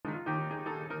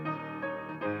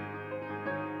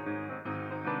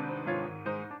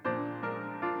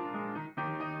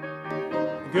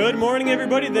Good morning,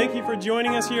 everybody. Thank you for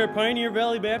joining us here at Pioneer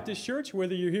Valley Baptist Church,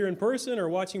 whether you're here in person or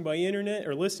watching by internet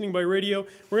or listening by radio.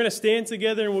 We're going to stand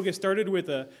together and we'll get started with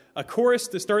a chorus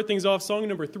to start things off. Song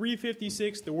number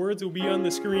 356. The words will be on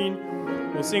the screen.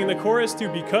 We'll sing the chorus to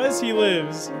Because He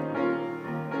Lives.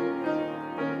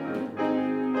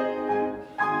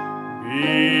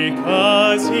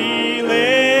 Because He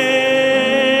lives,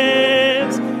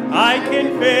 I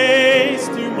can face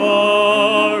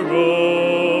tomorrow.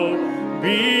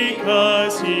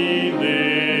 Because He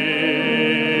lives,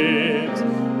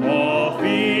 all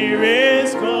fear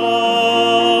is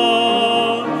gone.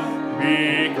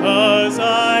 Because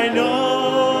I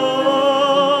know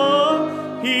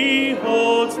He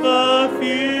holds the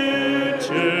future,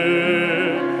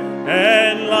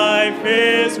 and life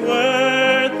is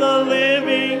worth the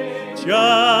living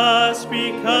just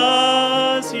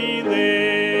because He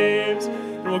lives.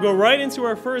 And we'll go right into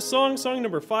our first song, song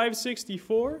number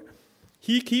 564.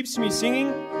 He Keeps Me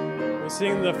Singing. We'll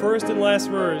sing the first and last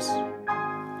verse.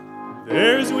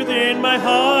 There's within my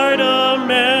heart a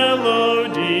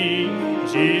melody,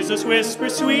 Jesus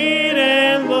whispers sweet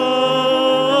and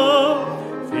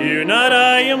low. Fear not,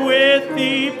 I am with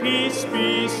thee, peace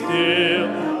be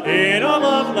still, in all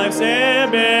of life's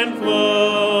ebb and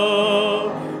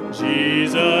flow.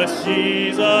 Jesus,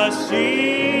 Jesus,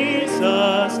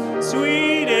 Jesus,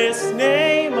 sweetest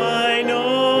name I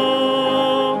know.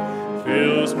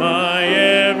 Fills my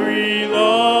every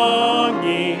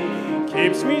longing,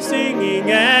 keeps me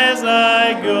singing as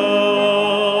I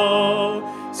go.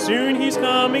 Soon He's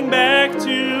coming back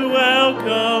to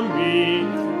welcome me,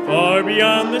 far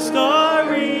beyond the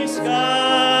starry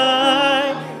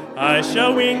sky. I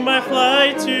shall wing my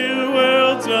flight to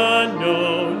worlds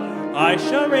unknown, I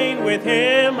shall reign with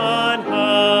Him on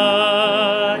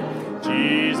high.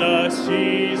 Jesus,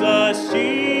 Jesus,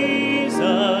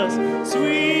 Jesus,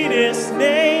 sweetest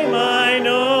name I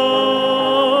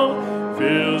know,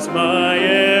 fills my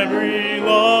every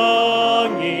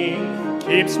longing,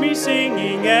 keeps me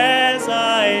singing as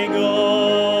I go.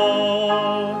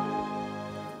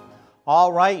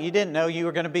 All right, you didn't know you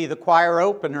were going to be the choir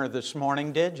opener this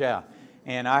morning, did you?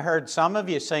 And I heard some of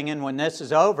you singing, when this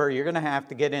is over, you're going to have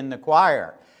to get in the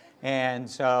choir. And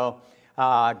so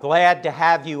glad to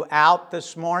have you out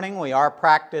this morning. We are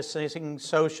practicing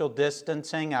social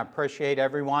distancing. I appreciate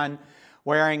everyone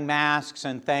wearing masks,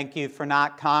 and thank you for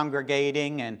not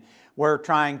congregating. And we're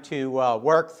trying to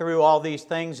work through all these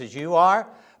things as you are.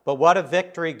 But what a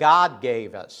victory God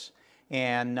gave us.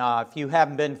 And if you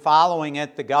haven't been following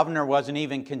it, the governor wasn't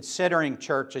even considering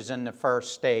churches in the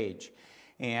first stage.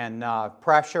 And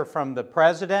pressure from the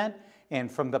president and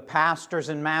from the pastors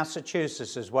in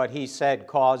Massachusetts is what he said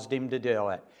caused him to do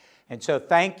it. And so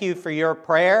thank you for your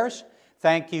prayers.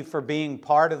 Thank you for being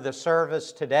part of the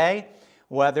service today.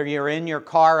 Whether you're in your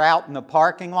car out in the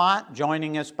parking lot,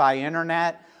 joining us by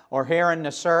internet, or here in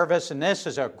the service, and this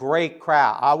is a great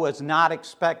crowd. I was not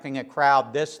expecting a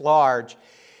crowd this large,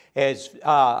 as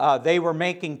they were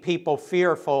making people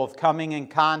fearful of coming in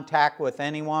contact with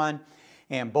anyone.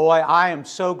 And boy, I am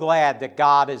so glad that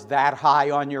God is that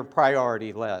high on your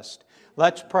priority list.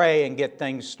 Let's pray and get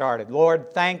things started.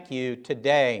 Lord, thank you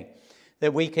today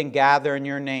that we can gather in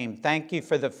your name. Thank you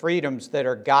for the freedoms that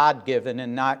are God-given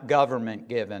and not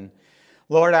government-given.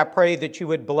 Lord, I pray that you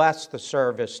would bless the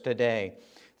service today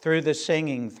through the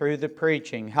singing, through the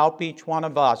preaching. Help each one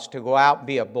of us to go out and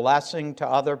be a blessing to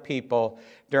other people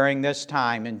during this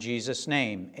time. In Jesus'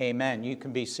 name, amen. You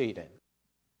can be seated.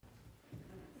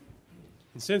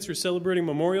 And since we're celebrating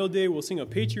Memorial Day, we'll sing a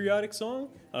patriotic song,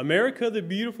 America the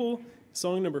Beautiful,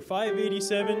 song number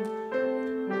 587.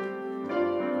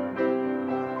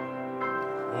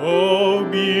 Oh,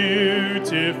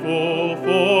 beautiful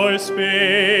for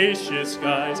spacious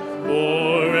skies,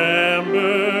 for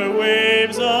amber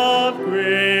waves of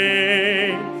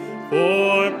grain,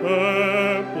 for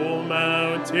purple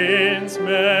mountains'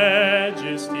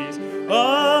 majesties,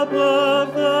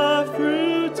 above the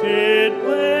fruited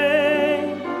plain.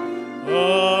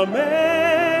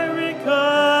 America,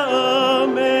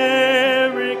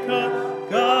 America,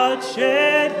 God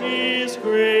shed His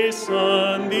grace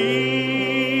on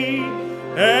thee,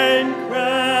 and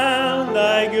crown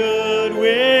thy good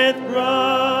with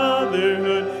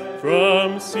brotherhood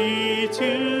from sea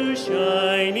to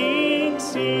shining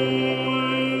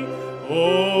sea.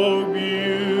 Oh,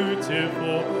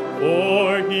 beautiful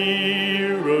for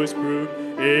heroes proved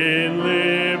in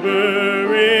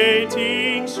liberating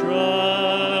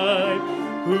strife,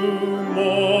 who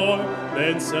more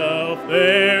than self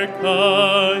their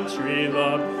country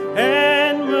loved,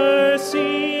 and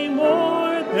mercy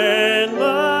more than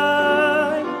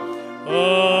life.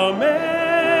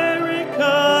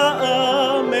 America,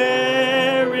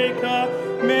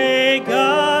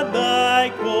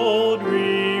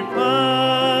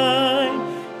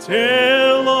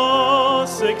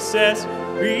 success,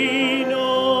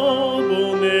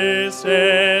 renewableness,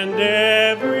 and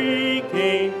every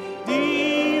gain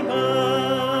divine.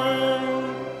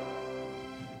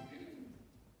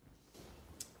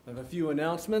 I have a few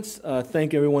announcements.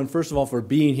 Thank everyone, first of all, for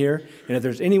being here. And if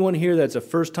there's anyone here that's a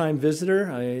first-time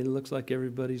visitor, it looks like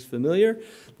everybody's familiar,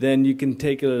 then you can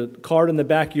take a card in the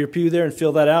back of your pew there and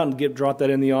fill that out and drop that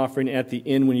in the offering at the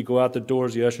end. When you go out the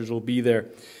doors, the ushers will be there.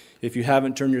 If you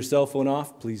haven't turned your cell phone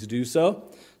off, please do so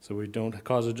we don't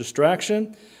cause a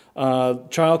distraction.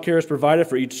 Child care is provided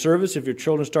for each service. If your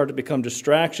children start to become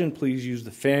distraction, please use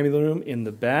the family room in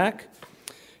the back.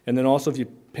 And then also, if you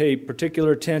pay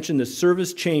particular attention, the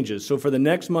service changes. So for the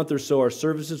next month or so, our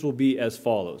services will be as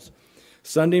follows.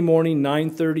 Sunday morning,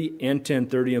 9:30 and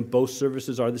 10:30, and both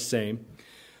services are the same.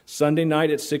 Sunday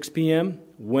night at 6 p.m.,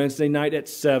 Wednesday night at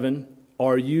 7.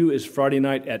 RU is Friday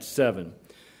night at 7.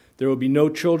 There will be no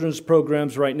children's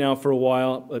programs right now for a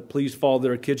while, but please follow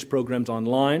their kids' programs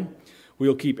online. We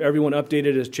will keep everyone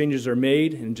updated as changes are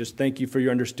made, and just thank you for your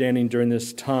understanding during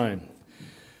this time.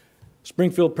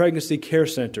 Springfield Pregnancy Care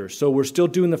Center. So we're still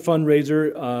doing the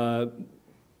fundraiser,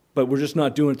 but we're just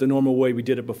not doing it the normal way we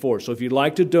did it before. So if you'd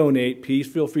like to donate, please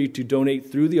feel free to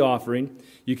donate through the offering.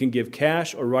 You can give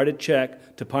cash or write a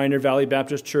check to Pioneer Valley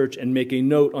Baptist Church and make a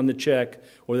note on the check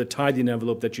or the tithing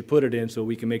envelope that you put it in so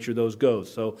we can make sure those go.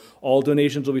 So all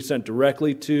donations will be sent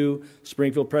directly to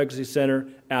Springfield Pregnancy Center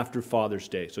after Father's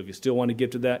Day. So if you still want to give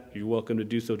to that, you're welcome to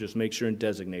do so. Just make sure and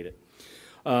designate it.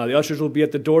 The ushers will be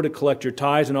at the door to collect your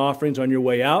tithes and offerings on your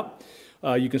way out.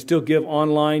 You can still give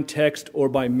online, text, or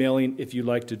by mailing if you'd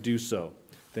like to do so.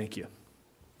 Thank you.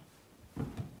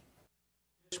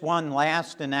 Just one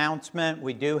last announcement.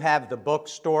 We do have the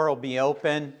bookstore will be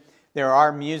open. There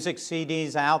are music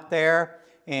CDs out there.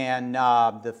 And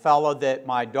the fellow that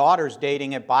my daughter's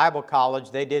dating at Bible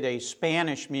College, they did a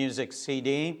Spanish music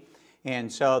CD. And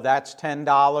so that's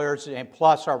 $10, and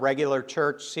plus our regular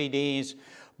church CDs.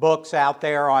 Books out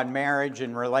there on marriage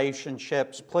and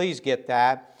relationships. Please get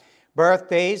that.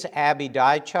 Birthdays, Abby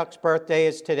Dychuk's birthday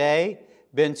is today.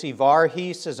 Bincy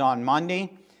Varghese is on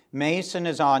Monday. Mason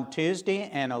is on Tuesday.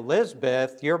 And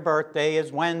Elizabeth, your birthday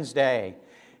is Wednesday.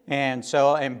 And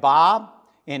Bob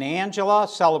and Angela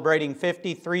celebrating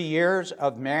 53 years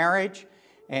of marriage.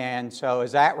 And so,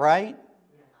 is that right?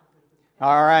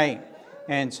 All right.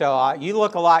 And so, you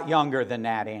look a lot younger than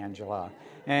that, Angela.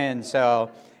 And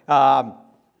so,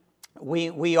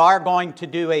 We are going to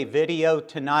do a video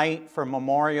tonight for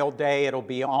Memorial Day. It'll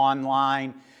be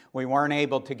online. We weren't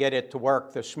able to get it to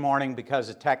work this morning because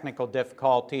of technical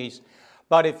difficulties.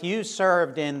 But if you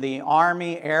served in the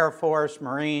Army, Air Force,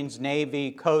 Marines,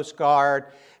 Navy, Coast Guard,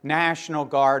 National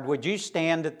Guard, would you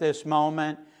stand at this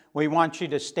moment? We want you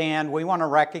to stand. We want to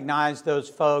recognize those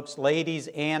folks, ladies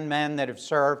and men that have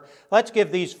served. Let's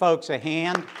give these folks a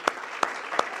hand.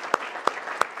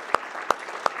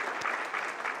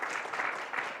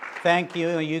 Thank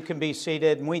you. You can be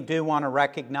seated. And we do want to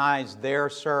recognize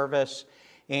their service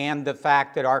and the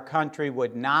fact that our country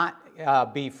would not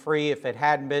be free if it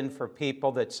hadn't been for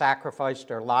people that sacrificed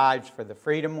their lives for the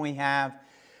freedom we have.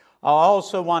 I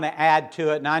also want to add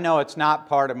to it, and I know it's not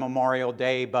part of Memorial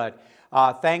Day, but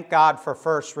thank God for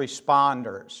first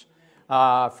responders,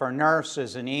 for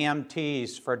nurses and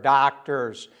EMTs, for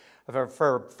doctors,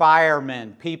 for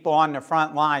firemen, people on the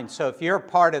front line. So if you're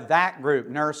part of that group,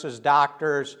 nurses,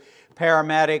 doctors,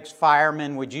 paramedics,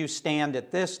 firemen, would you stand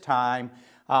at this time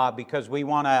because we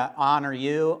want to honor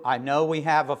you. I know we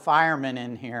have a fireman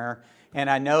in here, and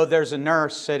I know there's a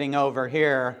nurse sitting over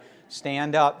here.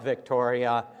 Stand up,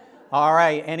 Victoria. All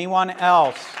right, anyone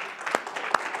else?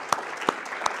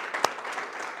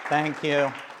 Thank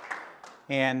you.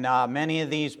 And many of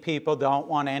these people don't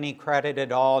want any credit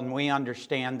at all, and we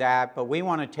understand that. But we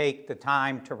want to take the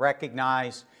time to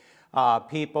recognize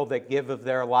people that give of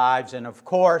their lives. And of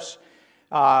course,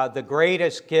 the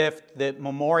greatest gift that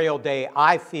Memorial Day,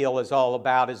 I feel, is all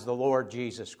about is the Lord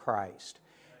Jesus Christ.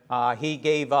 He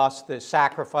gave us,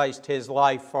 sacrificed His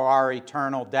life for our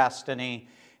eternal destiny.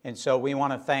 And so we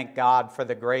want to thank God for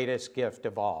the greatest gift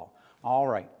of all. All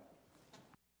right.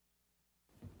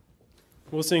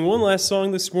 We'll sing one last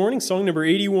song this morning, song number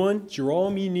 81, Draw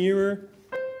Me Nearer.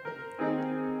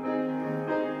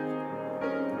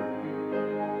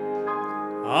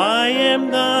 I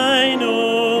am thine,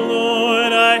 O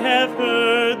Lord, I have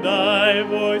heard thy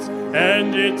voice,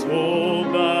 and it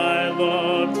told thy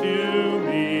love to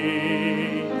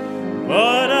me.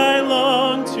 But I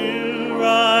long to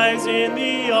rise in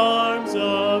the arms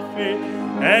of faith,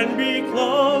 and be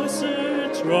closer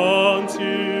drawn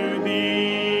to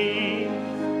thee.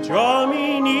 Draw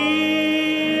me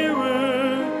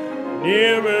nearer,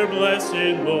 nearer,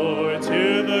 blessed Lord,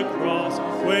 to the cross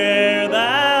where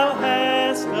thou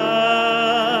hast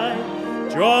died.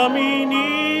 Draw me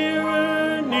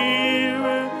nearer,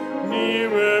 nearer,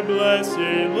 nearer,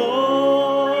 blessed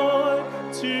Lord,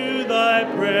 to thy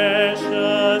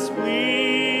precious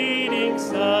bleeding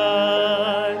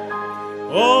side.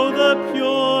 Oh, the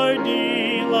pure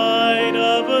delight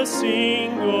of a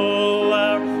single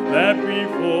hour that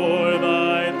before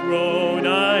thy throne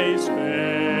I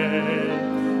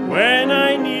spend, when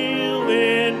I kneel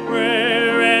in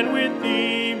prayer and with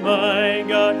thee, my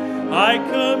God, I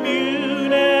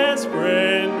commune as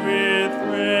friend with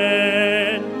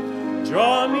friend.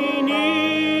 Draw me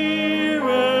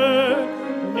nearer,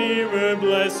 nearer,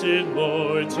 blessed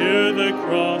Lord, to the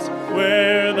cross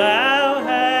where thou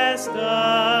hast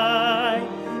died.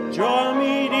 Draw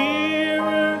me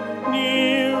nearer,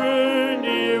 nearer,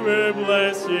 nearer,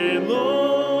 blessed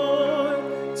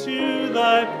Lord, to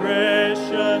thy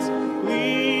precious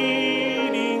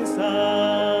bleeding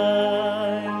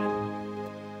side.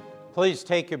 Please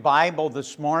take your Bible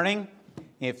this morning.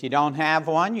 If you don't have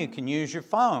one, you can use your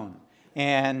phone.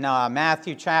 And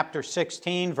Matthew chapter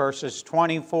 16, verses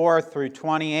 24 through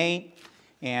 28.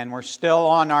 And we're still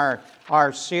on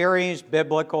our series,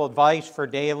 Biblical Advice for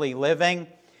Daily Living.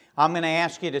 I'm going to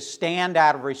ask you to stand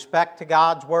out of respect to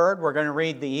God's Word. We're going to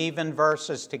read the even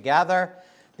verses together.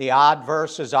 The odd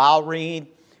verses I'll read.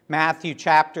 Matthew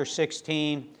chapter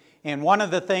 16. And one of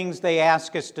the things they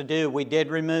ask us to do, we did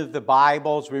remove the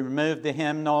Bibles, we removed the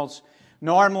hymnals.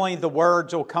 Normally the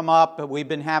words will come up, but we've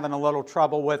been having a little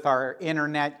trouble with our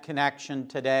internet connection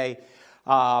today.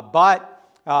 But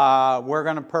we're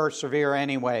going to persevere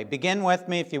anyway. Begin with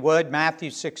me, if you would, Matthew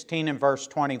 16 and verse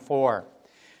 24.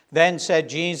 Then said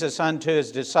Jesus unto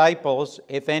his disciples,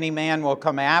 If any man will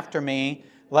come after me,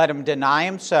 let him deny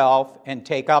himself and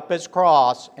take up his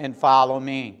cross and follow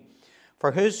me.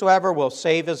 For whosoever will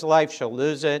save his life shall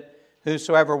lose it.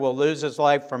 Whosoever will lose his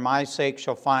life for my sake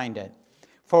shall find it.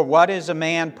 For what is a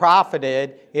man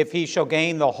profited if he shall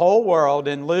gain the whole world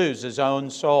and lose his own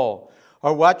soul?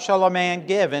 Or what shall a man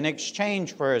give in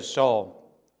exchange for his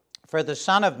soul? For the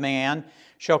Son of Man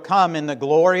shall come in the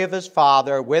glory of his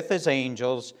Father with his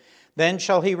angels. Then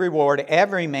shall he reward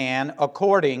every man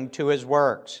according to his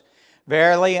works.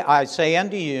 Verily I say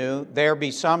unto you, there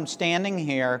be some standing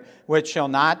here which shall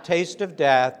not taste of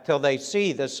death till they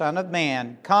see the Son of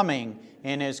Man coming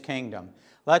in his kingdom.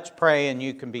 Let's pray and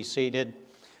you can be seated.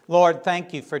 Lord,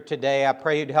 thank you for today. I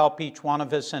pray you'd help each one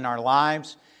of us in our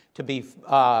lives to be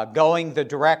going the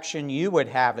direction you would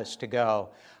have us to go.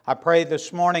 I pray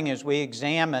this morning as we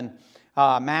examine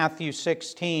Matthew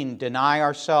 16, deny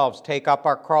ourselves, take up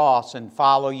our cross, and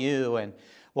follow you. And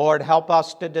Lord, help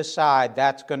us to decide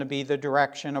that's going to be the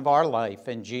direction of our life.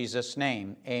 In Jesus'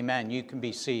 name, amen. You can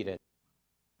be seated.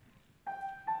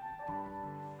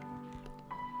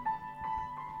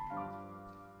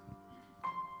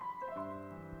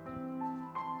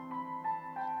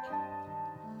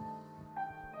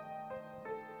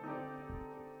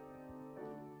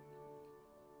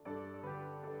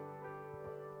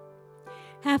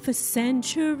 Half a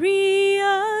century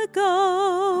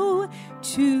ago,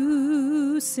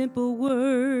 two simple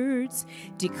words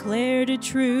declared a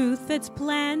truth that's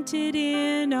planted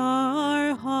in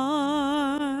our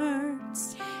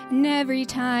hearts. And every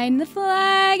time the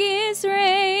flag is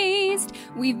raised,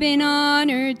 we've been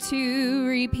honored to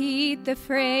repeat the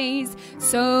phrase,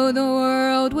 so the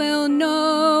world will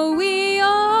know we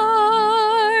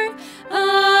are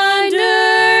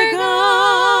under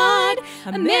God.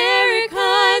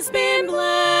 America's been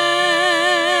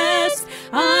blessed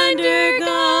under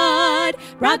God,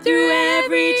 brought through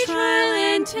every trial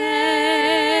and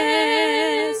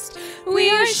test.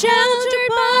 We are sheltered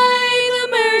by the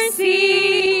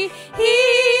mercy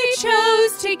He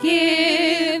chose to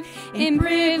give in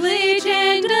privilege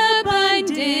and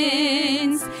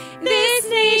abundance. This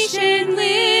nation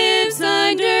lives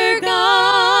under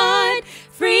God.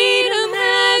 Freedom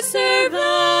has survived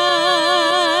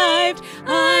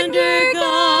under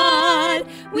God.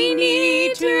 We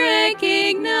need to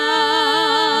recognize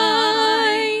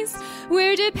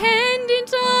we're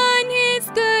dependent on His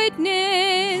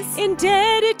goodness,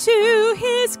 Indebted to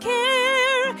His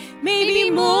care, maybe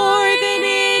more than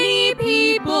any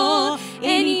people,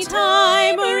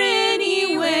 anytime or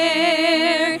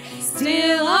anywhere.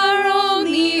 Still our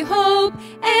only hope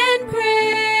and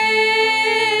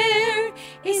prayer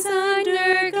is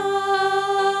under God.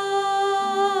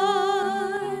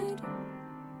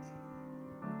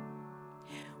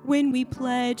 when we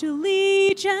pledge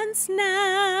allegiance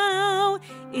now,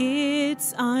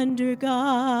 it's under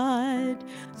God.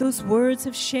 Those words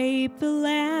have shaped the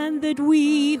land that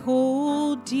we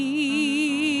hold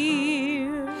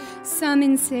dear. Some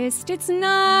insist it's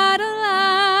not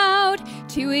allowed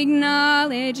to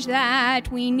acknowledge that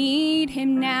we need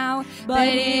him now, but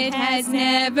it has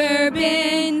never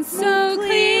been so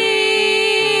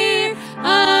clear.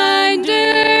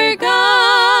 Under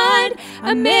God,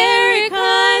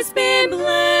 America's been blessed.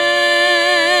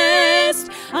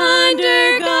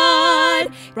 Under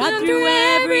God, brought through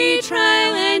every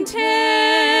trial and test.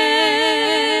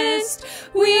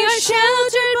 We are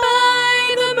sheltered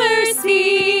by the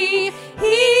mercy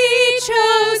he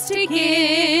chose to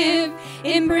give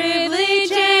in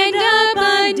privilege and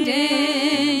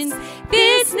abundance.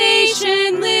 This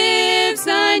nation lives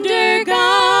under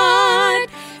God.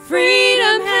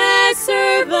 Freedom has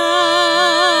survived.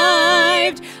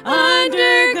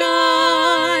 Under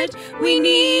God, we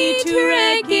need to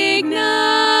recognize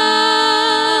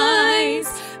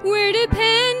we're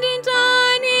dependent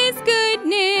on his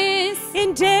goodness,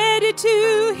 Indebted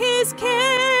to his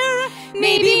care,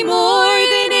 maybe more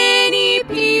than any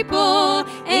people,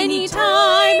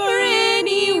 anytime or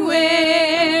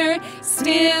anywhere.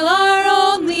 Still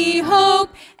our only hope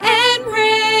and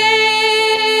prayer.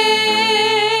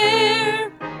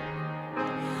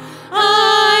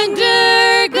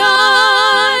 Under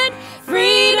God,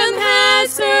 freedom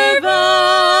has survived.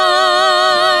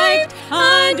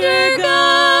 Under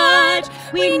God,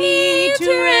 we need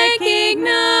to recognize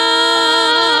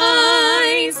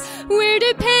we're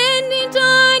dependent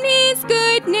on his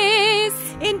goodness,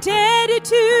 indebted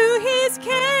to his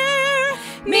care,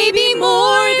 maybe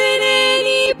more than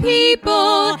any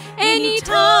people,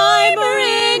 anytime or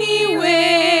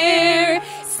anywhere.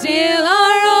 Still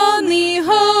our only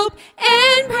hope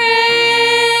and prayer.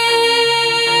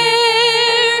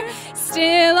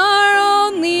 Still our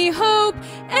only hope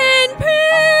and prayer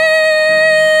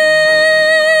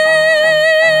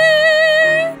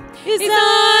is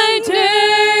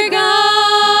under God.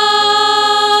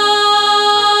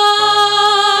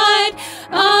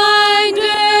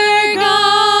 Under God.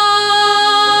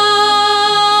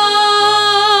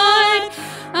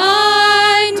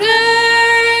 Under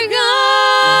God.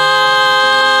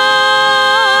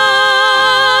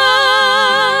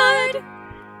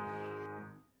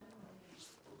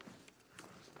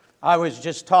 I was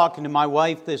just talking to my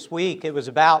wife this week. It was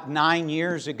about 9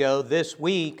 years ago this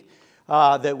week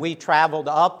that we traveled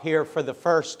up here for the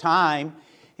first time.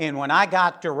 And when I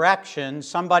got directions,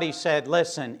 somebody said,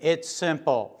 listen, it's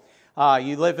simple.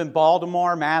 You live in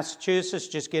Baltimore, Massachusetts,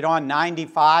 just get on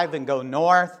 95 and go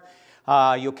north.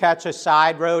 You'll catch a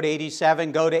side road,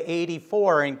 87, go to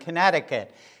 84 in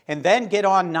Connecticut. And then get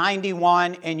on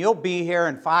 91 and you'll be here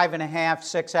in 5.5,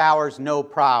 6 hours, no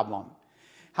problem.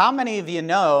 How many of you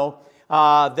know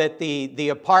that the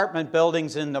apartment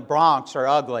buildings in the Bronx are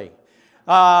ugly?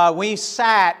 We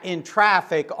sat in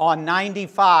traffic on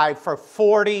 95 for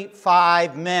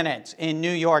 45 minutes in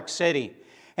New York City.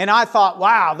 And I thought,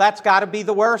 wow, that's got to be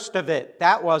the worst of it.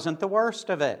 That wasn't the worst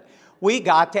of it. We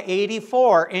got to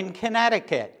 84 in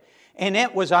Connecticut, and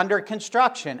it was under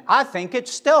construction. I think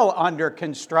it's still under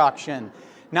construction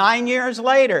 9 years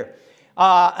later.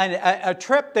 A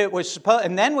trip that was supposed,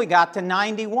 and then we got to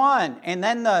 91, and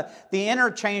then the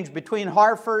interchange between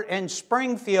Hartford and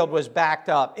Springfield was backed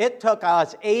up. It took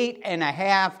us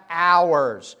 8.5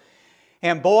 hours.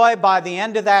 And boy, by the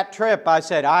end of that trip, I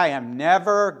said, I am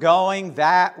never going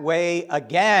that way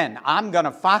again. I'm going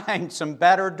to find some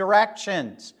better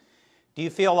directions. Do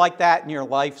you feel like that in your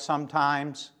life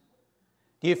sometimes?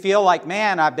 Do you feel like,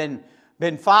 man, I've been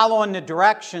following the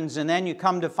directions, and then you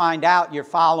come to find out you're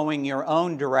following your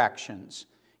own directions?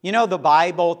 You know, the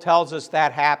Bible tells us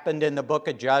that happened in the book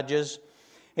of Judges.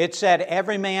 It said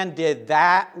every man did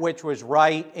that which was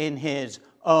right in his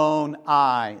own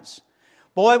eyes.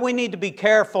 Boy, we need to be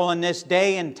careful in this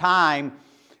day and time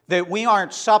that we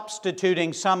aren't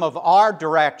substituting some of our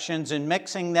directions and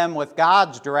mixing them with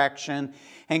God's direction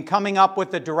and coming up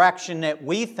with the direction that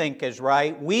we think is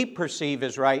right, we perceive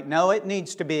is right. No, it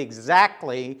needs to be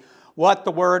exactly what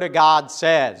the Word of God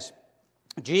says.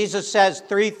 Jesus says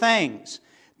 3 things: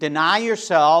 deny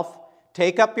yourself,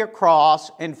 take up your cross,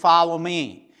 and follow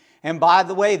me. And by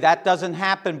the way, that doesn't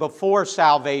happen before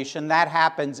salvation, that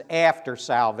happens after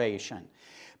salvation.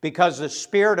 Because the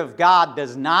Spirit of God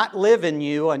does not live in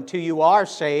you until you are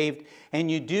saved, and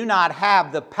you do not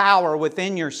have the power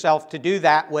within yourself to do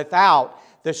that without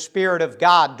the Spirit of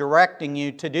God directing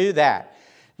you to do that.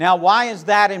 Now, why is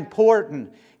that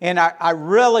important? And I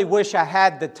really wish I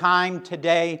had the time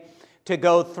today to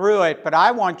go through it, but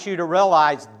I want you to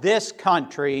realize this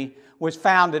country was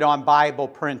founded on Bible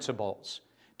principles.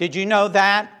 Did you know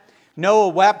that? Noah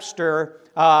Webster,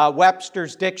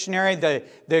 Webster's Dictionary,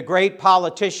 the great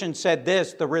politician, said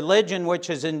this: the religion which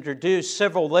has introduced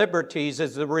civil liberties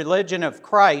is the religion of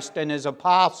Christ and His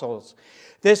apostles.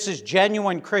 This is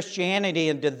genuine Christianity,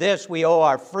 and to this we owe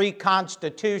our free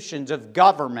constitutions of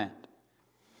government.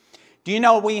 Do you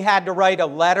know we had to write a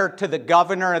letter to the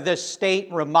governor of this state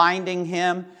reminding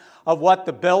him of what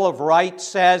the Bill of Rights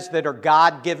says, that are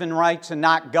God-given rights and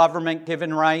not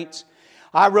government-given rights?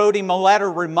 I wrote him a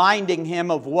letter reminding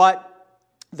him of what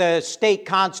the state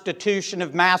constitution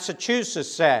of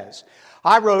Massachusetts says.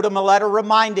 I wrote him a letter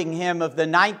reminding him of the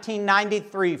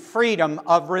 1993 Freedom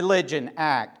of Religion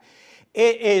Act.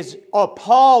 It is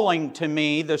appalling to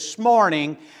me this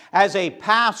morning as a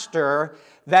pastor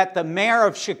that the mayor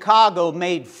of Chicago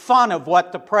made fun of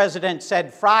what the president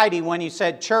said Friday when he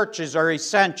said churches are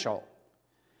essential.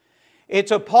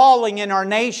 It's appalling in our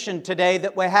nation today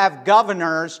that we have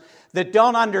governors that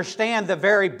don't understand the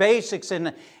very basics.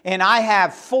 And I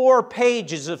have 4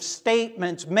 pages of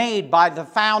statements made by the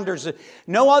founders.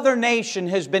 No other nation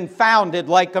has been founded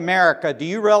like America. Do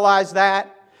you realize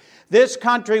that? This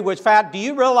country was founded. Do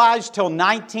you realize till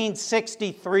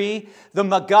 1963, the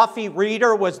McGuffey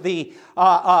Reader was the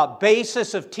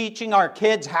basis of teaching our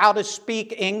kids how to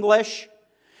speak English?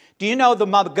 Do you know the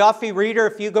McGuffey Reader,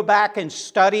 if you go back and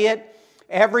study it,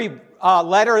 every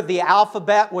letter of the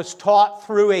alphabet was taught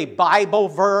through a Bible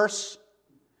verse?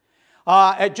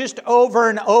 Just over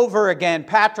and over again.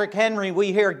 Patrick Henry,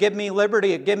 we hear, give me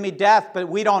liberty or give me death, but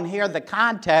we don't hear the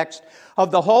context of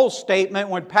the whole statement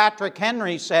when Patrick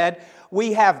Henry said,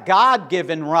 we have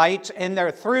God-given rights, and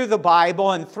they're through the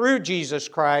Bible and through Jesus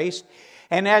Christ.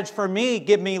 And as for me,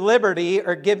 give me liberty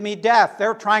or give me death.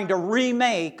 They're trying to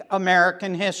remake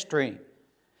American history.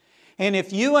 And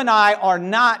if you and I are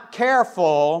not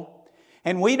careful,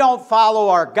 and we don't follow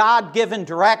our God-given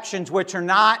directions, which are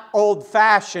not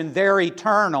old-fashioned, they're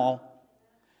eternal.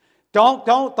 Don't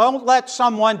let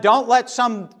some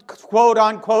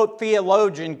quote-unquote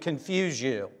theologian confuse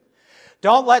you.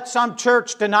 Don't let some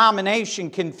church denomination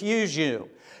confuse you.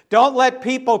 Don't let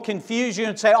people confuse you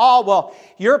and say, oh, well,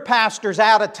 your pastor's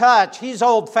out of touch. He's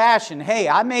old-fashioned. Hey,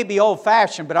 I may be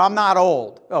old-fashioned, but I'm not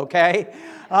old, okay?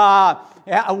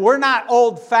 We're not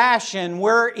old-fashioned.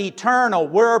 We're eternal.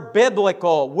 We're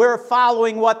biblical. We're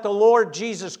following what the Lord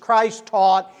Jesus Christ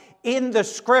taught in the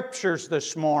Scriptures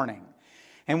this morning.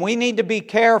 And we need to be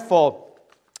careful.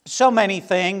 So many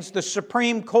things. The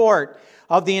Supreme Court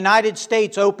of the United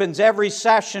States opens every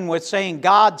session with saying,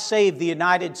 God save the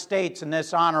United States in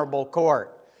this honorable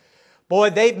court.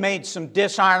 Boy, they've made some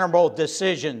dishonorable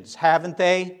decisions, haven't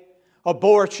they?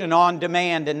 Abortion on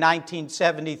demand in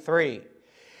 1973.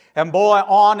 And boy,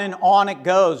 on it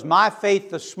goes. My faith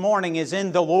this morning is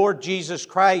in the Lord Jesus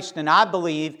Christ, and I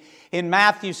believe in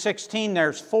Matthew 16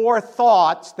 there's 4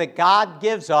 thoughts that God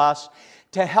gives us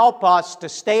to help us to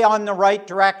stay on the right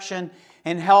direction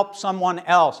and help someone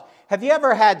else. Have you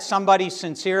ever had somebody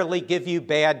sincerely give you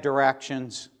bad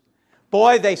directions?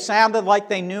 Boy, they sounded like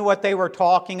they knew what they were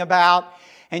talking about,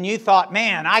 and you thought,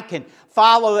 man, I can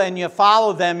follow, and you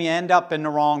follow them, you end up in the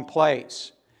wrong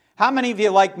place. How many of you,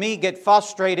 like me, get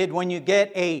frustrated when you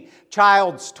get a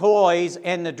child's toys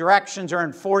and the directions are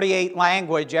in 48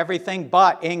 language, everything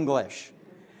but English?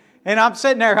 And I'm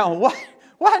sitting there going,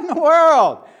 what in the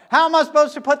world? How am I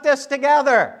supposed to put this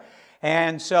together?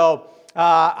 And so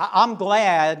I'm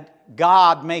glad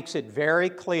God makes it very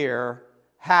clear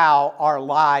how our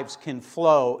lives can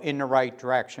flow in the right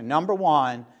direction. Number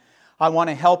 1, I want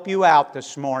to help you out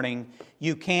this morning.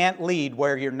 You can't lead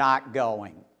where you're not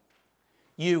going.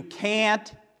 You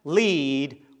can't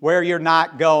lead where you're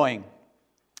not going.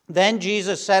 Then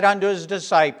Jesus said unto His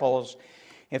disciples,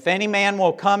 if any man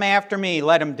will come after me,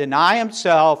 let him deny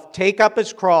himself, take up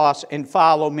his cross, and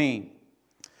follow me.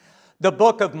 The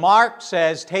book of Mark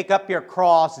says, take up your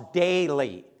cross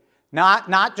daily.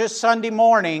 Not just Sunday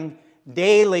morning,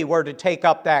 daily we're to take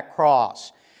up that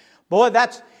cross. Boy,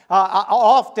 that's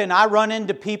often I run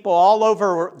into people all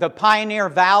over the Pioneer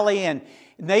Valley, and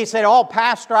they said, oh,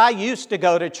 Pastor, I used to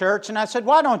go to church. And I said,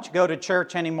 why don't you go to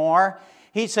church anymore?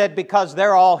 He said, because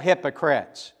they're all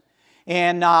hypocrites.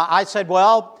 And I said,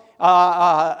 well,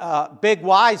 big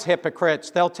wise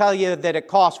hypocrites. They'll tell you that it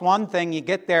costs one thing, you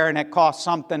get there and it costs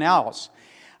something else.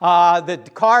 The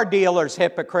car dealers,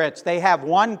 hypocrites. They have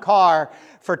one car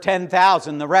for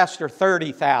 $10,000, the rest are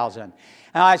 $30,000.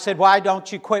 And I said, why don't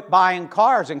you quit buying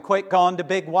cars and quit going to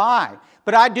Big Y?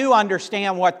 But I do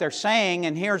understand what they're saying,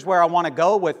 and here's where I want to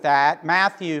go with that.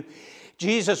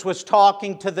 Jesus was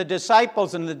talking to the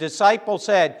disciples, and the disciples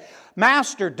said,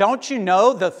 Master, don't you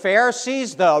know the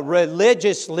Pharisees, the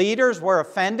religious leaders, were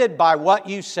offended by what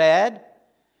you said?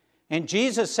 And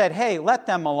Jesus said, hey, let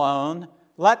them alone.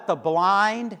 Let the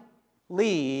blind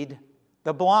lead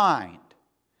the blind.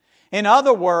 In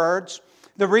other words,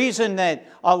 the reason that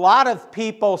a lot of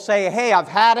people say, hey, I've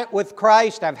had it with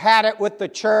Christ, I've had it with the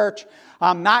church,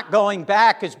 I'm not going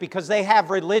back, is because they have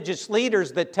religious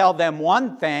leaders that tell them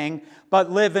one thing,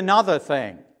 but live another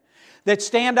thing. That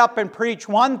stand up and preach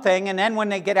one thing, and then when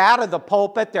they get out of the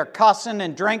pulpit, they're cussing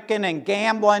and drinking and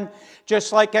gambling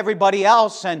just like everybody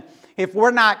else. And if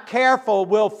we're not careful,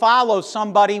 we'll follow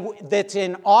somebody that's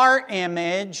in our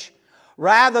image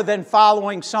rather than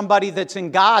following somebody that's in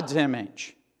God's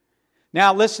image.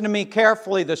 Now, listen to me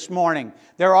carefully this morning.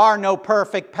 There are no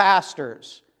perfect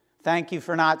pastors. Thank you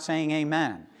for not saying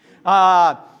amen.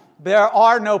 There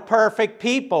are no perfect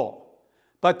people.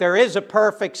 But there is a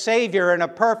perfect Savior and a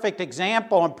perfect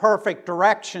example and perfect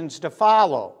directions to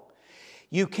follow.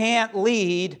 You can't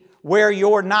lead where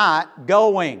you're not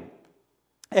going.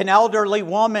 An elderly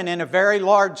woman in a very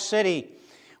large city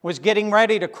was getting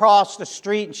ready to cross the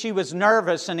street, and she was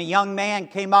nervous, and a young man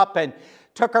came up and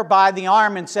took her by the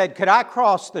arm and said, could I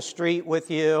cross the street with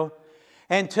you?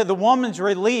 And to the woman's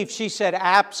relief, she said,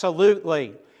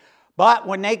 absolutely. But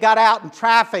when they got out in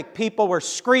traffic, people were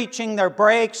screeching their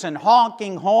brakes and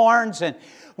honking horns. And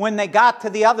when they got to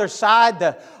the other side,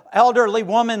 the elderly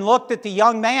woman looked at the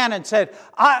young man and said,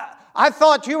 I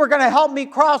thought you were going to help me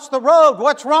cross the road.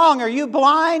 What's wrong? Are you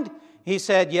blind? He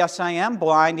said, yes, I am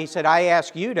blind. He said, I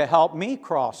ask you to help me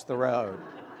cross the road.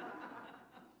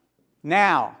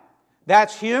 Now,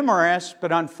 that's humorous,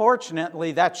 but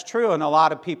unfortunately, that's true in a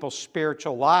lot of people's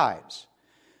spiritual lives.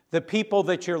 The people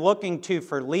that you're looking to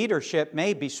for leadership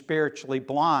may be spiritually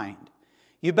blind.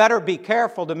 You better be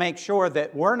careful to make sure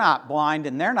that we're not blind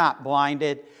and they're not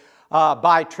blinded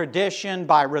by tradition,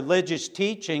 by religious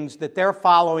teachings, that they're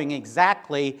following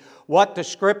exactly what the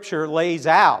Scripture lays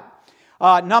out.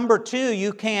 Number two,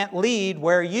 you can't lead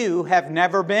where you have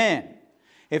never been.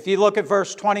 If you look at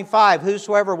verse 25,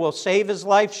 whosoever will save his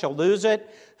life shall lose it.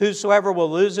 Whosoever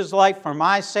will lose his life for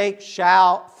my sake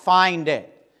shall find it.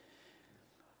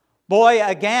 Boy,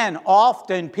 again,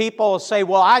 often people say,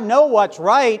 well, I know what's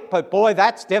right, but boy,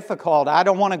 that's difficult. I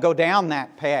don't want to go down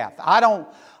that path. I don't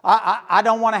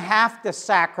want to have to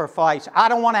sacrifice. I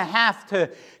don't want to have to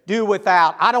do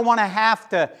without. I don't want to have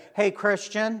to, hey,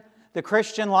 Christian, the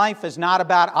Christian life is not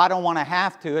about I don't want to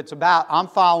have to. It's about I'm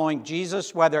following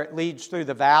Jesus, whether it leads through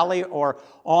the valley or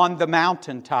on the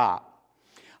mountaintop.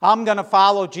 I'm going to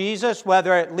follow Jesus,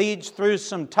 whether it leads through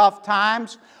some tough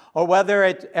times or whether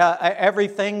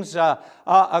everything's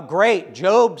great.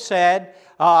 Job said,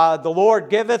 the Lord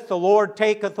giveth, the Lord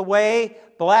taketh away.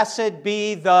 Blessed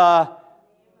be the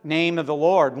name of the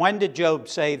Lord. When did Job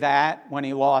say that? When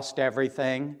he lost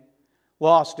everything.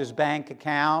 Lost his bank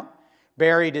account,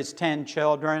 buried his 10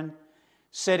 children,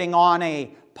 sitting on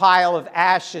a pile of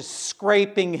ashes,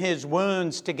 scraping his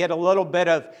wounds to get a little bit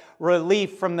of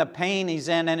relief from the pain he's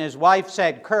in. And his wife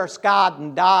said, curse God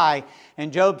and die.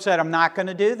 And Job said, I'm not going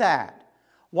to do that.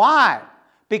 Why?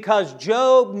 Because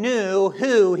Job knew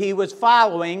who he was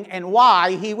following and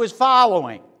why he was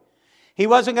following. He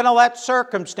wasn't going to let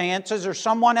circumstances or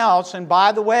someone else, and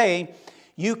by the way,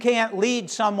 you can't lead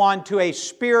someone to a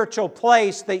spiritual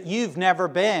place that you've never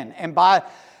been. And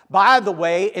by the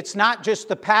way, it's not just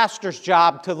the pastor's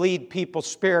job to lead people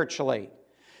spiritually.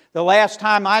 The last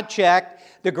time I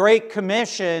checked, the Great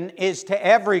Commission is to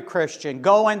every Christian.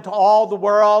 Go into all the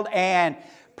world and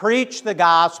preach the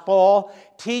gospel,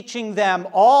 teaching them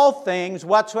all things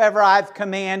whatsoever I've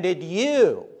commanded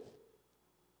you.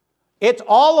 It's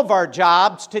all of our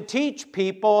jobs to teach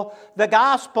people the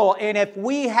gospel. And if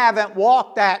we haven't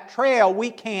walked that trail,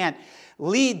 we can't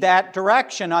lead that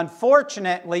direction.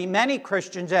 Unfortunately, many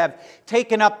Christians have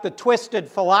taken up the twisted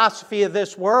philosophy of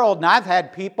this world. And I've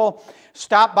had people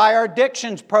stop by our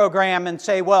addictions program and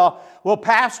say, well,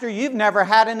 Pastor, you've never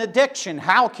had an addiction.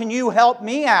 How can you help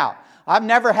me out? I've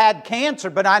never had cancer,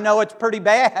 but I know it's pretty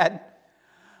bad.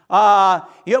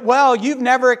 Well, you've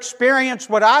never experienced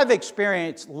what I've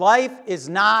experienced. Life is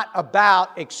not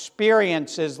about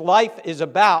experiences. Life is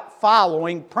about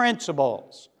following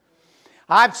principles.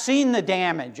 I've seen the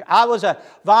damage. I was a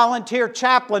volunteer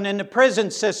chaplain in the prison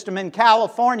system in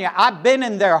California. I've been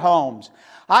in their homes.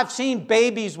 I've seen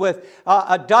babies with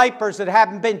diapers that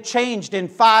haven't been changed in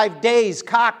 5 days,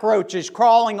 cockroaches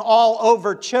crawling all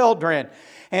over children.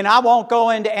 And I won't go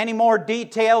into any more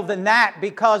detail than that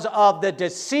because of the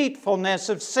deceitfulness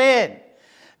of sin.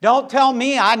 Don't tell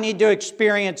me I need to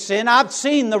experience sin. I've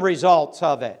seen the results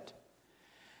of it.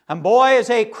 And boy, as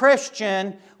a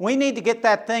Christian, we need to get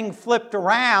that thing flipped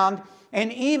around.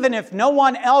 And even if no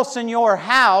one else in your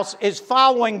house is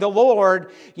following the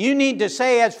Lord, you need to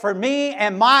say, as for me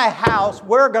and my house,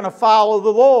 we're going to follow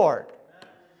the Lord.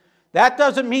 That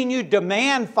doesn't mean you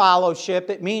demand fellowship.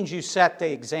 It means you set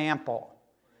the example.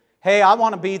 Hey, I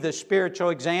want to be the spiritual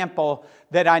example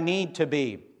that I need to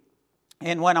be.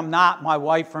 And when I'm not, my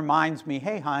wife reminds me,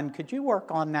 hey, hon, could you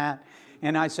work on that?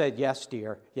 And I said, yes,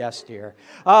 dear. Yes, dear.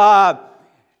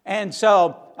 And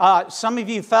so some of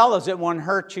you fellas, it won't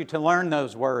hurt you to learn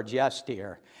those words, yes,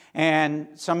 dear. And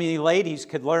some of you ladies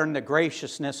could learn the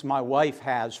graciousness my wife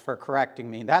has for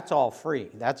correcting me. That's all free.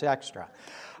 That's extra.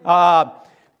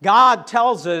 God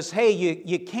tells us, hey,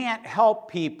 you can't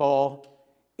help people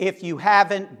if you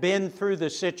haven't been through the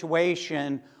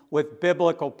situation with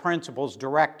biblical principles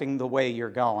directing the way you're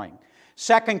going.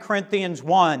 2 Corinthians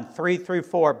 1, 3 through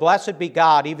 4. Blessed be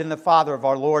God, even the Father of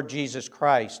our Lord Jesus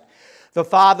Christ, the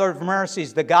Father of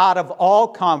mercies, the God of all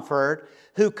comfort,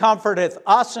 who comforteth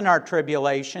us in our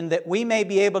tribulation, that we may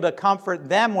be able to comfort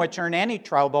them which are in any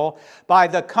trouble by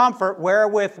the comfort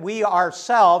wherewith we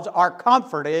ourselves are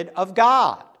comforted of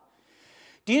God.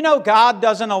 Do you know God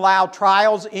doesn't allow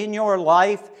trials in your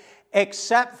life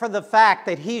except for the fact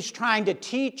that He's trying to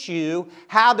teach you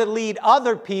how to lead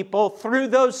other people through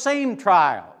those same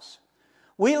trials?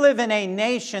 We live in a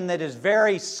nation that is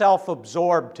very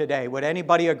self-absorbed today. Would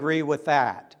anybody agree with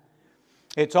that?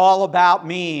 It's all about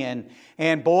me,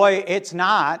 and boy, it's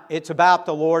not. It's about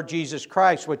the Lord Jesus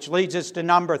Christ, which leads us to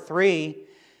number 3.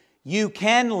 You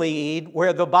can lead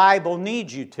where the Bible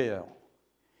needs you to.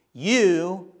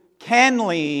 You can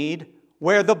lead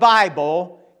where the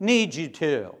Bible needs you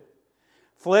to.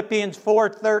 Philippians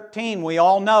 4:13, we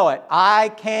all know it. I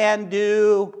can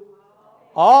do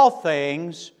all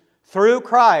things through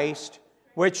Christ,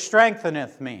 which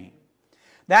strengtheneth me.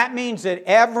 That means that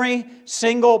every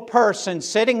single person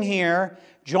sitting here,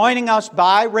 joining us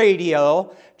by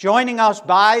radio, joining us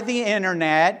by the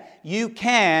internet, you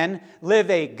can live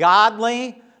a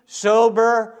godly,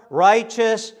 sober,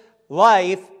 righteous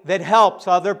life that helps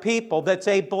other people, that's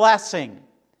a blessing.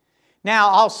 Now,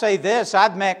 I'll say this,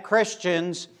 I've met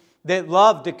Christians that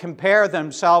love to compare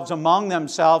themselves among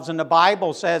themselves, and the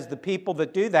Bible says the people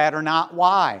that do that are not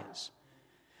wise.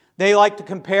 They like to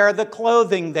compare the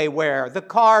clothing they wear, the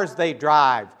cars they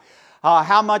drive,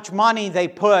 how much money they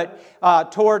put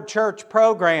toward church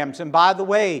programs. And by the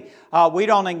way, we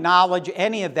don't acknowledge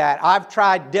any of that. I've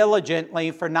tried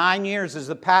diligently for 9 years as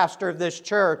the pastor of this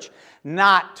church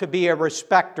not to be a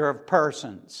respecter of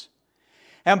persons.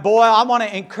 And boy, I want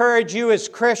to encourage you as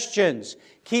Christians,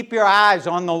 keep your eyes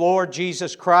on the Lord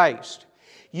Jesus Christ.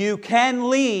 You can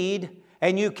lead,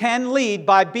 and you can lead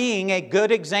by being a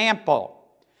good example.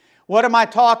 What am I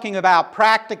talking about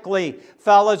practically,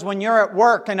 fellas? When you're at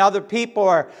work and other people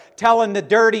are telling the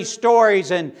dirty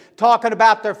stories and talking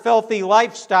about their filthy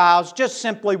lifestyles, just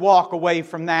simply walk away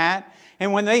from that.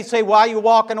 And when they say, why are you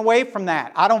walking away from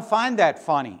that? I don't find that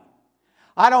funny.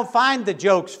 I don't find the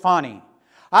jokes funny.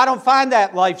 I don't find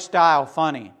that lifestyle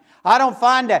funny. I don't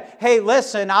find that, hey,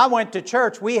 listen, I went to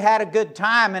church. We had a good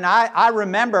time, and I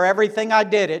remember everything I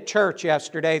did at church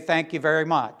yesterday. Thank you very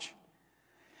much.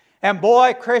 And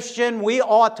boy, Christian, we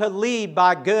ought to lead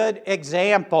by good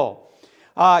example.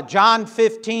 John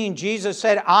 15, Jesus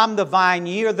said, I'm the vine,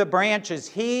 ye are the branches.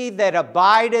 He that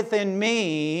abideth in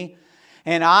me,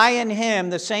 and I in him,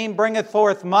 the same bringeth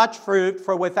forth much fruit,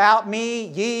 for without me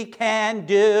ye can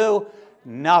do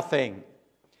nothing.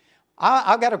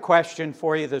 I've got a question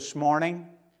for you this morning.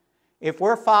 If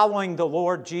we're following the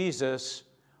Lord Jesus,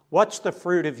 what's the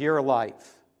fruit of your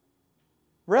life?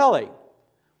 Really?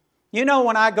 You know,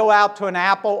 when I go out to an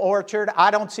apple orchard,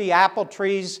 I don't see apple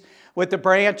trees with the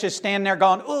branches standing there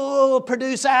going, ooh,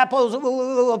 produce apples,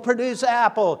 ooh, produce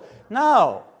apple.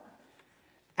 No.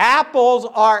 Apples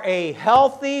are a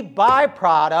healthy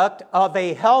byproduct of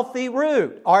a healthy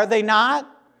root, are they not?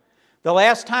 The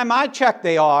last time I checked,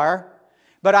 they are.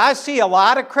 But I see a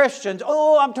lot of Christians,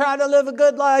 oh, I'm trying to live a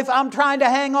good life. I'm trying to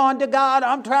hang on to God.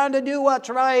 I'm trying to do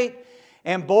what's right.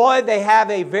 And boy, they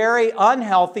have a very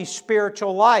unhealthy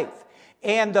spiritual life.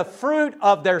 And the fruit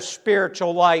of their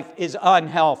spiritual life is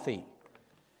unhealthy.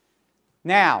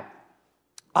 Now,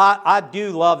 I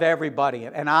do love everybody.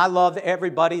 And I love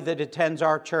everybody that attends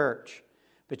our church.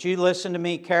 But you listen to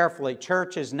me carefully.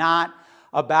 Church is not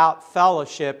about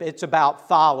fellowship. It's about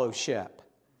fellowship.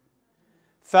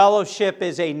 Fellowship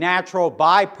is a natural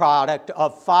byproduct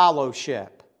of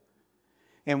fellowship.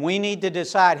 And we need to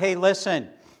decide, hey, listen,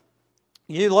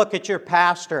 you look at your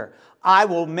pastor. I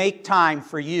will make time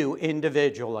for you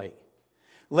individually.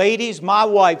 Ladies, my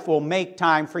wife will make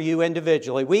time for you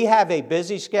individually. We have a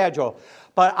busy schedule,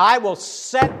 but I will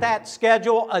set that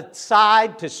schedule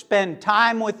aside to spend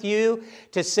time with you,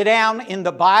 to sit down in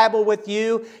the Bible with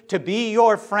you, to be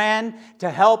your friend, to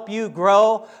help you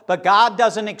grow. But God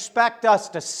doesn't expect us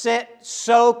to sit,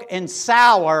 soak, and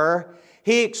sour.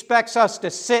 He expects us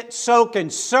to sit, soak,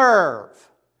 and serve.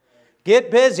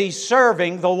 Get busy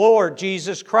serving the Lord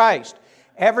Jesus Christ.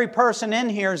 Every person in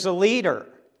here is a leader.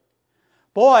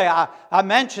 Boy, I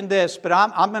mentioned this, but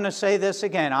I'm going to say this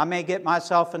again. I may get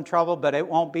myself in trouble, but it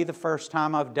won't be the first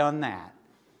time I've done that.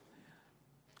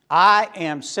 I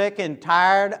am sick and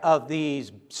tired of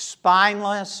these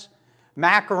spineless,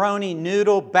 macaroni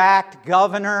noodle-backed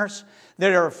governors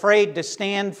that are afraid to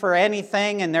stand for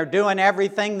anything, and they're doing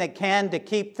everything they can to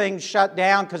keep things shut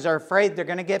down because they're afraid they're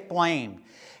going to get blamed.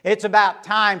 It's about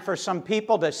time for some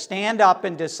people to stand up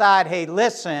and decide, hey,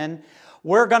 listen,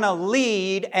 we're going to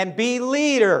lead and be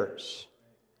leaders.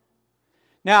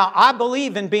 Now, I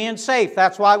believe in being safe.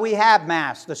 That's why we have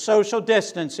masks, the social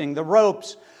distancing, the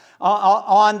ropes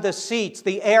on the seats,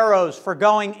 the arrows for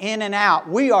going in and out.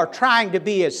 We are trying to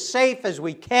be as safe as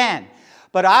we can.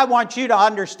 But I want you to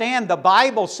understand the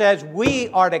Bible says we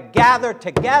are to gather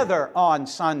together on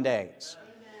Sundays.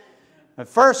 The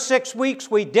first 6 weeks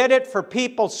we did it for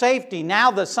people's safety. Now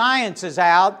the science is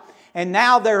out. And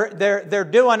now they're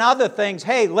doing other things.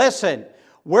 Hey, listen,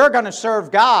 we're going to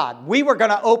serve God. We were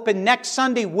going to open next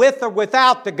Sunday with or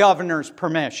without the governor's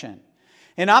permission.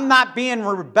 And I'm not being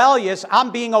rebellious.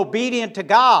 I'm being obedient to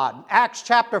God. Acts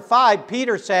chapter 5,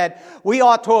 Peter said, we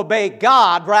ought to obey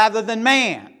God rather than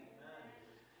man.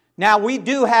 Now, we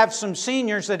do have some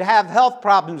seniors that have health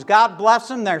problems. God bless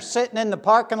them. They're sitting in the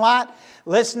parking lot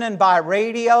listening by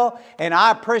radio, and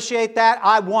I appreciate that.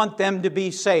 I want them to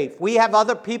be safe. We have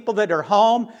other people that are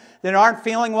home that aren't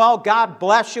feeling well. God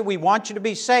bless you. We want you to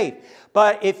be safe.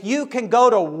 But if you can go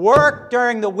to work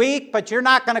during the week, but you're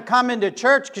not going to come into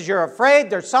church because you're afraid,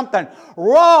 there's something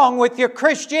wrong with your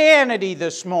Christianity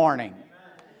this morning.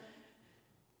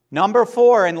 Number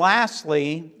 4, and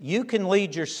lastly, you can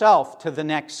lead yourself to the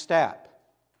next step.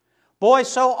 Boy,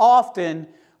 so often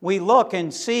we look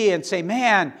and see and say,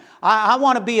 man, I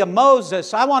want to be a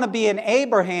Moses, I want to be an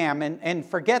Abraham, and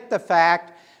forget the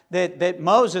fact that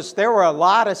Moses, there were a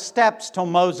lot of steps till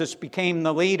Moses became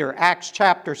the leader. Acts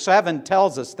chapter 7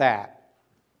 tells us that.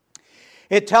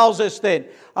 It tells us that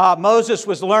Moses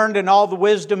was learned in all the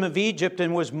wisdom of Egypt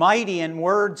and was mighty in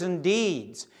words and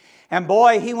deeds. And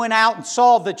boy, he went out and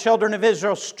saw the children of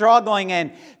Israel struggling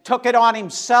and took it on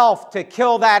himself to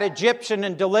kill that Egyptian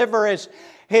and deliver his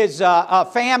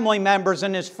family members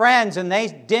and his friends. And they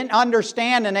didn't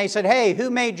understand, and they said, hey, who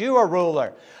made you a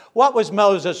ruler? What was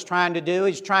Moses trying to do?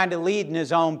 He's trying to lead in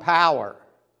his own power.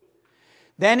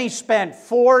 Then he spent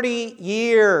 40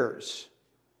 years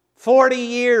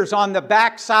on the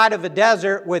backside of a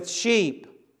desert with sheep.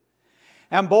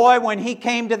 And boy, when he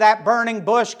came to that burning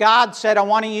bush, God said, I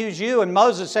want to use you. And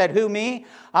Moses said, who, me?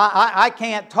 I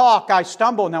can't talk. I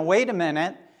stumble. Now, wait a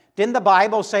minute. Didn't the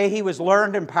Bible say he was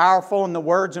learned and powerful in the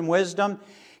words and wisdom?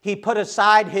 He put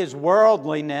aside his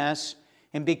worldliness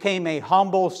and became a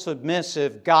humble,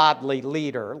 submissive, godly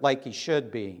leader like he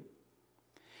should be.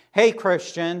 Hey,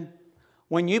 Christian,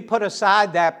 when you put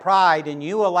aside that pride and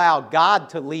you allow God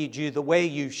to lead you the way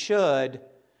you should,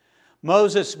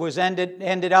 Moses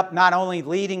ended up not only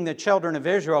leading the children of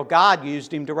Israel, God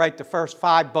used him to write the first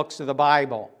 5 books of the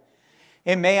Bible.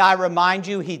 And may I remind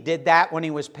you, he did that when he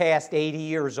was past 80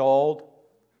 years old.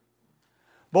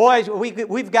 Boys,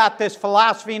 we've got this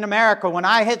philosophy in America. When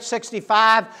I hit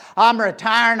 65, I'm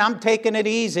retiring, I'm taking it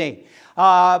easy.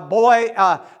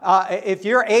 If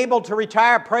you're able to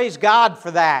retire, praise God for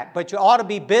that. But you ought to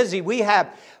be busy. We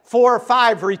have 4 or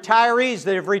 5 retirees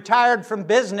that have retired from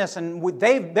business, and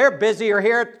they're busier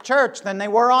here at the church than they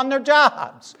were on their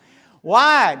jobs.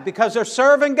 Why? Because they're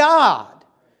serving God.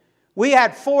 We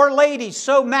had 4 ladies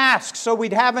sew masks so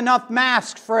we'd have enough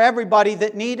masks for everybody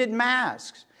that needed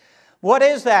masks. What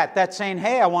is that? That's saying,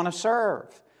 hey, I want to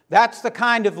serve. That's the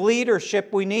kind of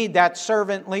leadership we need, that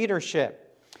servant leadership.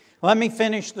 Let me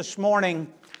finish this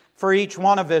morning for each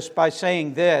one of us by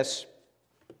saying this.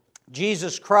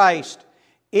 Jesus Christ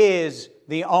is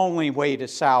the only way to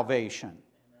salvation.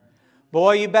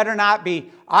 Boy, you better not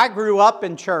be. I grew up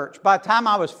in church. By the time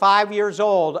I was 5 years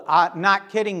old, I'm not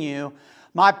kidding you,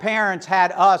 my parents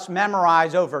had us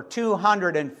memorize over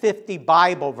 250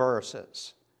 Bible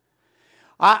verses.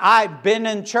 I'd been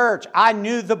in church. I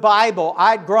knew the Bible.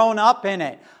 I'd grown up in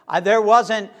it.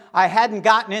 I hadn't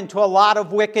gotten into a lot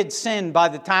of wicked sin by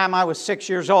the time I was 6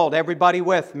 years old. Everybody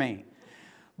with me?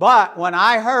 But when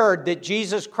I heard that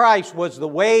Jesus Christ was the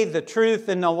way, the truth,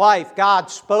 and the life,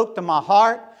 God spoke to my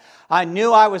heart. I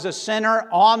knew I was a sinner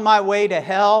on my way to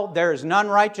hell. There is none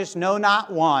righteous, no,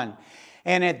 not one.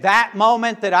 And at that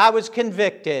moment that I was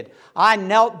convicted, I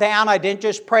knelt down. I didn't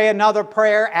just pray another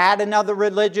prayer, add another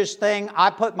religious thing.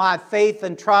 I put my faith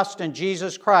and trust in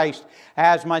Jesus Christ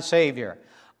as my Savior.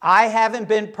 I haven't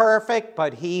been perfect,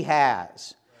 but He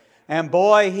has. And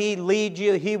boy, He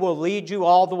will lead you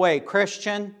all the way.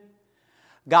 Christian,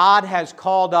 God has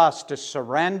called us to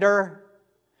surrender,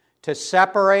 to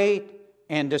separate,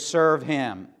 and to serve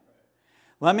Him.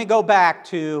 Let me go back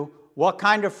to what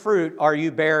kind of fruit are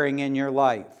you bearing in your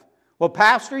life? Well,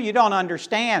 Pastor, you don't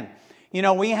understand. You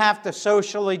know, we have to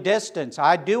socially distance.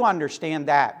 I do understand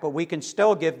that, but we can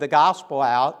still give the gospel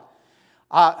out.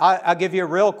 I'll give you a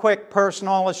real quick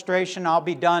personal illustration. I'll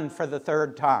be done for the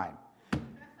third time.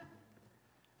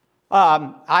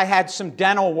 I had some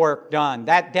dental work done.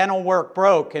 That dental work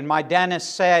broke, and my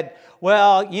dentist said,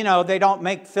 well, you know, they don't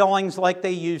make fillings like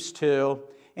they used to.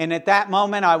 And at that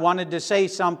moment, I wanted to say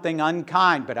something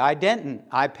unkind, but I didn't.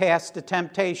 I passed the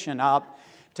temptation up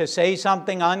to say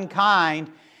something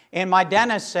unkind. And my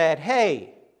dentist said,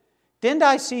 hey, didn't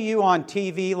I see you on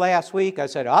TV last week? I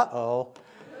said, uh-oh.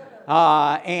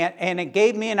 And it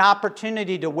gave me an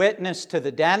opportunity to witness to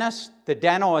the dentist, the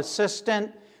dental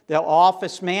assistant, the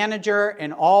office manager,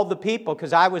 and all the people,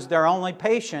 because I was their only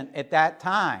patient at that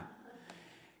time.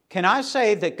 Can I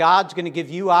say that God's going to give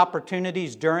you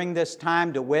opportunities during this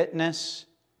time to witness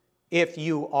if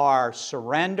you are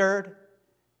surrendered,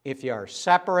 if you are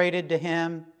separated to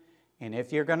Him, and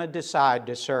if you're going to decide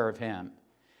to serve Him?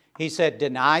 He said,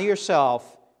 deny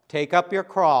yourself, take up your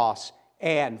cross,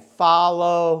 and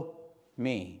follow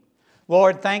me.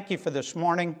 Lord, thank you for this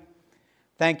morning.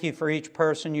 Thank you for each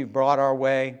person you brought our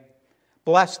way.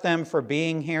 Bless them for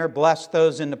being here. Bless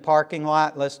those in the parking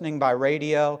lot listening by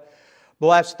radio.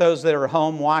 Bless those that are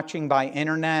home watching by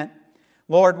internet.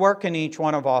 Lord, work in each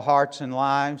one of our hearts and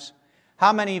lives.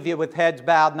 How many of you with heads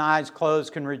bowed and eyes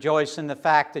closed can rejoice in the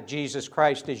fact that Jesus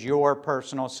Christ is your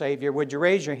personal Savior? Would you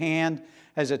raise your hand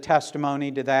as a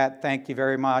testimony to that? Thank you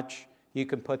very much. You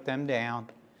can put them down.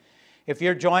 If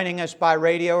you're joining us by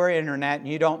radio or internet and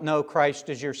you don't know Christ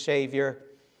as your Savior,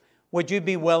 would you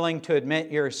be willing to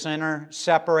admit you're a sinner,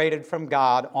 separated from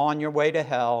God, on your way to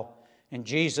hell, and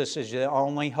Jesus is the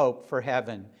only hope for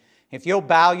heaven? If you'll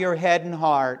bow your head and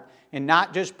heart and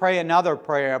not just pray another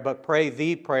prayer, but pray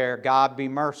the prayer, God, be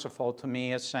merciful to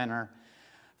me, a sinner.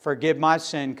 Forgive my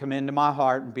sin, come into my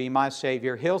heart and be my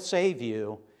Savior. He'll save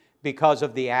you because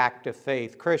of the act of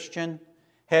faith. Christian,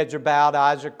 heads are bowed,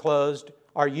 eyes are closed.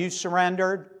 Are you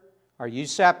surrendered? Are you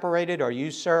separated? Are you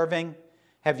serving?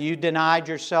 Have you denied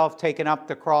yourself, taken up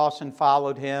the cross, and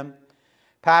followed Him?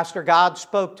 Pastor, God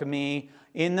spoke to me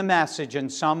in the message in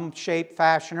some shape,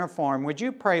 fashion, or form. Would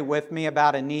you pray with me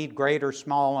about a need, great or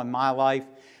small, in my life?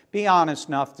 Be honest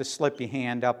enough to slip your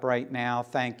hand up right now.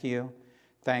 Thank you.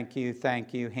 Thank you.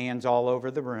 Thank you. Hands all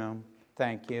over the room.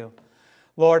 Thank you.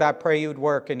 Lord, I pray You'd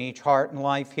work in each heart and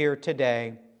life here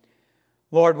today.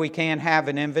 Lord, we can't have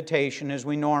an invitation as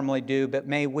we normally do, but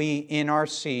may we, in our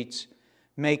seats,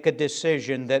 make a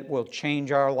decision that will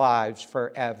change our lives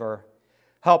forever.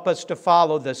 Help us to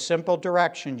follow the simple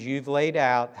directions You've laid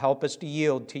out. Help us to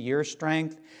yield to Your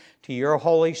strength, to Your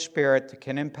Holy Spirit that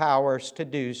can empower us to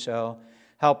do so.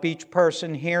 Help each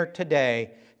person here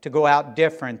today to go out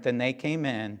different than they came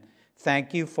in.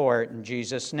 Thank You for it in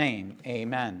Jesus' name.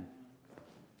 Amen.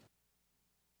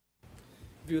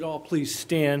 If you would all please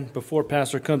stand before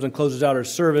Pastor comes and closes out our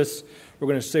service. We're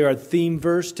going to say our theme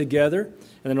verse together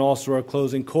and then also our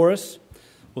closing chorus.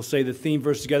 We'll say the theme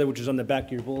verse together, which is on the back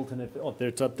of your bulletin. Oh, there,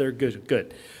 it's up there. Good,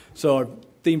 good. So our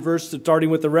theme verse,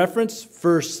 starting with the reference,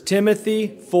 1 Timothy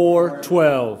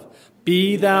 4:12.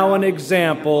 Be thou an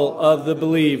example of the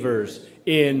believers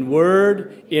in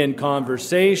word, in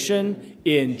conversation,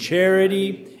 in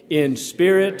charity, in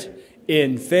spirit,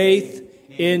 in faith,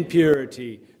 in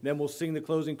purity. Then we'll sing the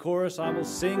closing chorus. I will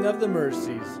sing of the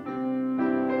mercies.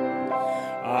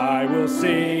 I will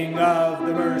sing of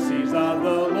the mercies of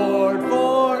the Lord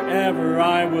forever.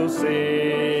 I will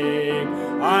sing.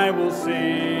 I will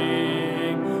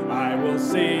sing. I will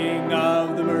sing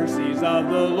of the mercies of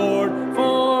the Lord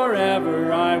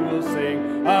forever. I will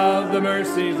sing of the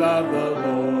mercies of the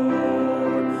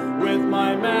Lord. With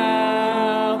my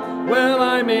mouth will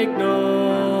I make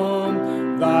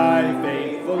known Thy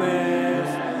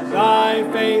faithfulness, Thy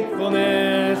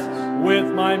faithfulness.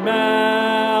 With my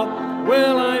mouth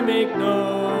will I make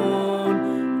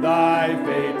known Thy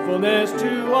faithfulness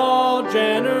to all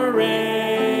generations.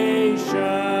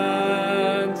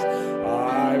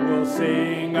 I will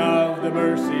sing of of the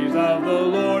mercies of the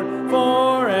Lord.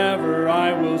 Forever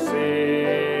I will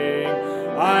sing.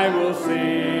 I will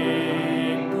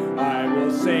sing. I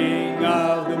will sing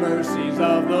of the mercies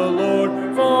of the Lord.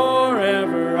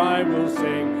 Forever I will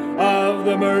sing of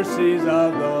the mercies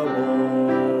of the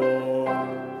Lord.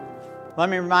 Let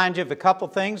me remind you of a couple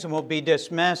things and we'll be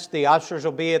dismissed. The ushers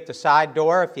will be at the side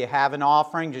door. If you have an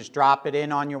offering, just drop it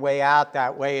in on your way out.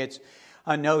 That way it's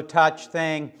a no-touch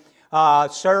thing.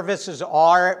 Services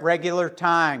are at regular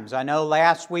times. I know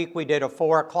last week we did a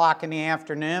 4 o'clock in the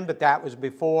afternoon, but that was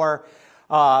before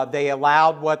they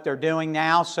allowed what they're doing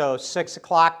now. So 6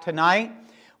 o'clock tonight,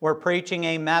 we're preaching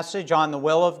a message on the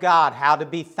will of God, how to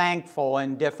be thankful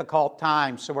in difficult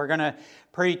times. So we're going to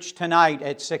preach tonight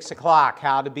at 6 o'clock,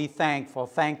 how to be thankful,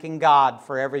 thanking God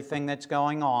for everything that's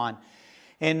going on.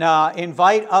 And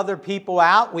invite other people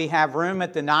out. We have room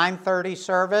at the 9:30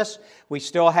 service. We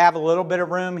still have a little bit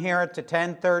of room here at the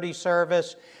 10:30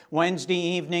 service. Wednesday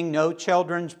evening, no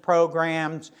children's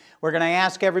programs. We're going to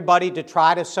ask everybody to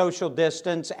try to social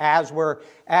distance as we're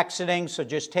exiting, so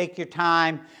just take your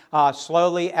time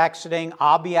slowly exiting.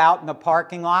 I'll be out in the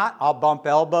parking lot. I'll bump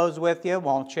elbows with you,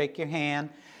 won't shake your hand.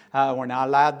 We're not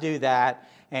allowed to do that.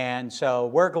 And so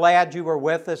we're glad you were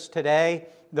with us today.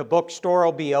 The bookstore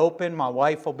will be open. My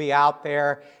wife will be out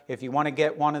there. If you want to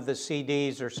get one of the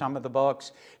CDs or some of the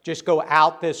books, just go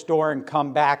out this door and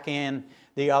come back in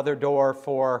the other door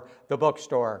for the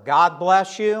bookstore. God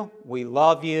bless you. We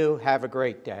love you. Have a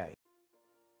great day.